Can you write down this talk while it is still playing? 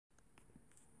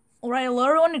Alright, hello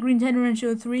everyone, the Green Tenderman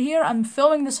Show 3 here. I'm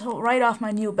filming this right off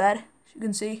my new bed, as you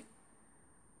can see.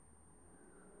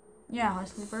 Yeah, hi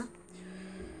sleeper.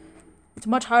 It's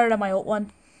much higher than my old one.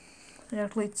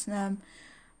 Actually, it's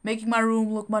making my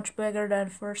room look much bigger than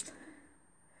first.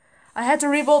 I had to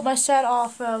rebuild my set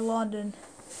off London.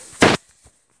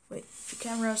 Wait, the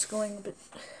camera's going a bit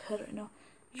ahead right now.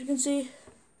 As you can see,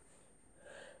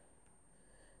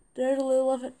 there's a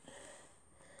little of it.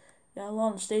 Yeah,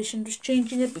 London Station, just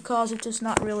changing it because it's just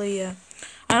not really, I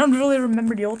don't really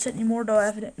remember the old set anymore, though I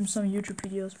have it in some YouTube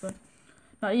videos, but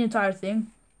not the entire thing.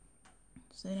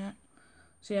 Say that.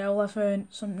 So yeah, I'll have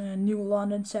some new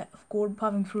London set of Gordon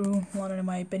popping through one of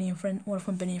my Benny and Friends, one of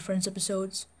my Benny and Friends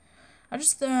episodes. I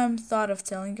just thought of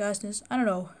telling you guys this. I don't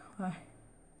know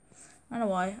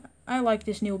why. I like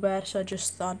this new bed, so I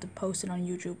just thought to post it on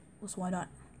YouTube. So why not?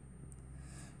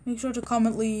 Make sure to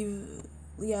comment, leave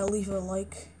a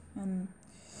like, and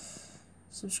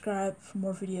subscribe for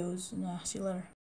more videos. And yeah, see you later.